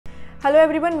Hello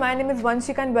everyone, my name is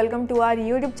Vanshika and welcome to our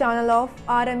YouTube channel of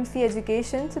RMC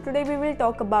Education. So today we will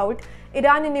talk about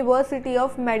Iran University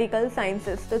of Medical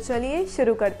Sciences. तो चलिए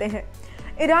शुरू करते हैं.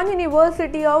 Iran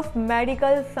University of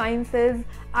Medical Sciences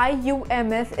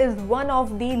IUMS is one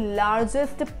of the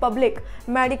largest public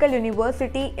medical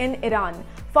university in Iran.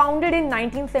 Founded in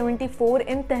 1974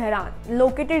 in Tehran,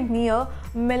 located near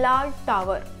Milad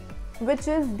Tower, which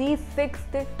is the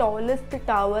 6th tallest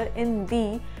tower in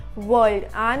the world,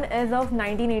 and as of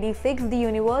 1986 the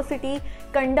university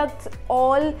conducts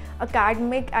all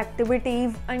academic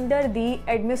activities under the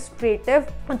administrative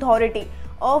authority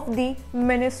of the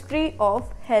Ministry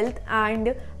of Health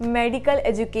and Medical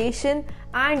Education,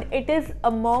 and it is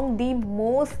among the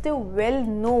most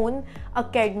well-known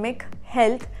academic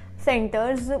health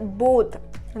centers both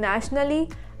nationally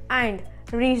and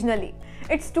regionally.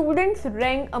 Its students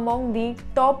rank among the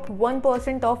top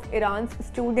 1% of Iran's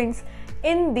students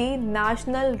in the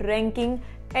national ranking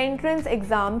entrance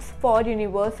exams for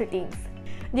universities.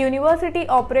 The university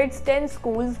operates 10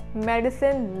 schools: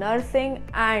 medicine, nursing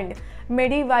and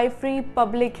midwifery,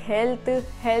 public health,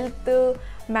 health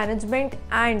management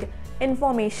and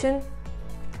information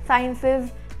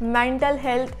sciences, mental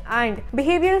health and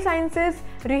behavioral sciences,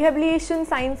 rehabilitation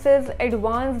sciences,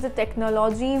 advanced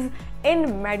technologies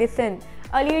in medicine,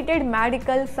 allied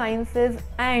medical sciences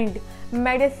and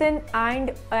medicine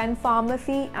and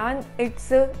pharmacy, and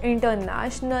its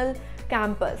international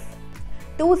campus.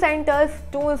 2 centers,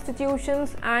 2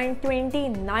 institutions and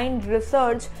 29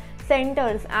 research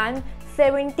centers and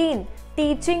 17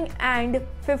 teaching and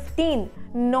 15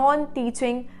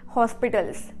 non-teaching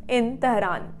hospitals in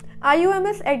Tehran.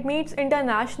 IUMS admits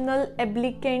international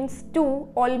applicants to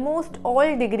almost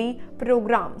all degree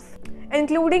programs,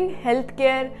 including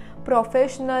healthcare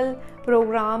professional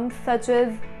programs such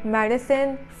as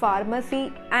medicine,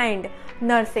 pharmacy and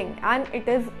nursing, and it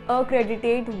is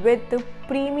accredited with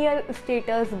premier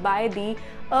status by the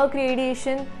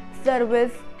Accreditation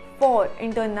Service for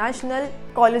International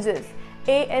Colleges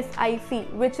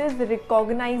 (ASIC), which is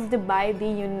recognized by the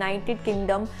United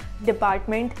Kingdom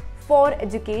Department for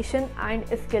Education and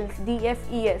Skills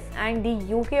 (DFES) and the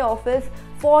UK Office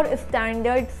for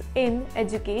Standards in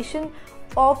Education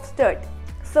 (Ofsted).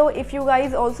 So if you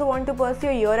guys also want to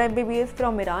pursue your MBBS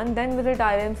from Iran, then visit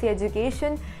RMC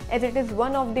Education, as it is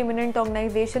one of the eminent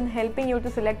organization helping you to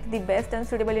select the best and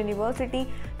suitable university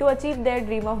to achieve their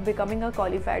dream of becoming a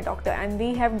qualified doctor, and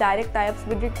we have direct tie-ups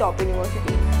with the top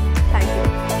universities. Thank you.